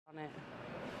on it.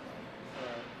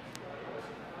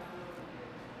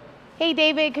 Hey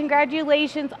David,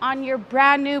 congratulations on your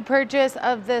brand new purchase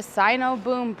of the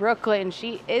SINOBOOM Brooklyn.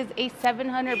 She is a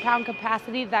 700-pound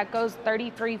capacity that goes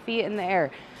 33 feet in the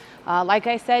air. Like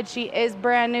I said, she is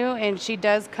brand new, and she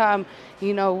does come,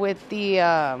 you know, with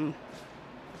the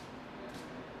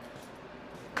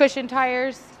cushion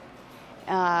tires.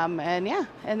 And yeah,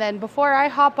 and then before I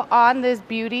hop on this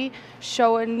beauty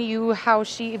showing you how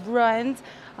she runs,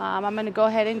 I'm going to go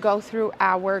ahead and go through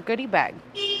our goodie bag.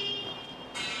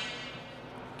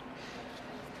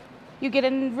 You get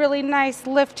a really nice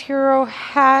Lift Hero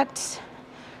hat,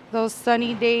 those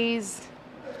sunny days.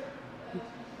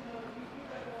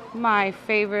 My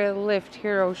favorite Lift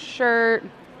Hero shirt.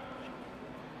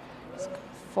 Just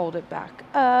fold it back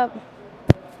up.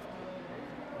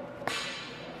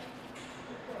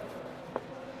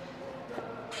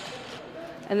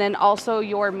 And then also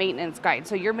your maintenance guide.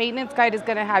 So your maintenance guide is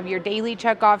gonna have your daily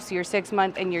checkoffs, your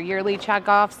 6-month and your yearly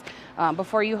checkoffs.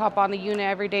 Before you hop on the unit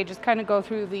every day, just kind of go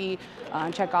through the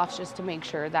checkoffs just to make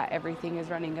sure that everything is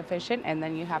running efficient. And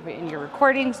then you have it in your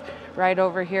recordings right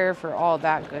over here for all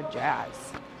that good jazz.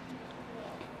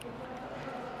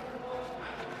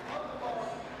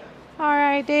 All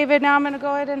right, David, now I'm gonna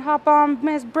go ahead and hop on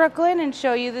Miss Brooklyn and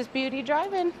show you this beauty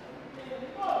driving.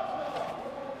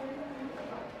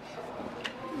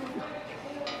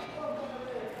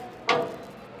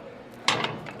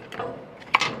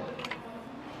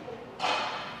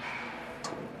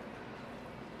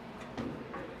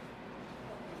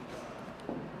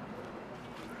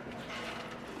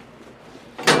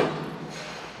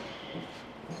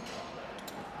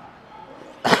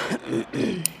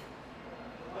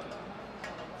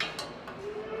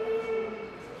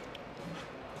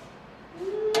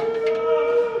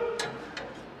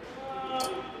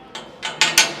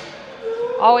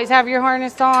 Always have your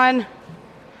harness on.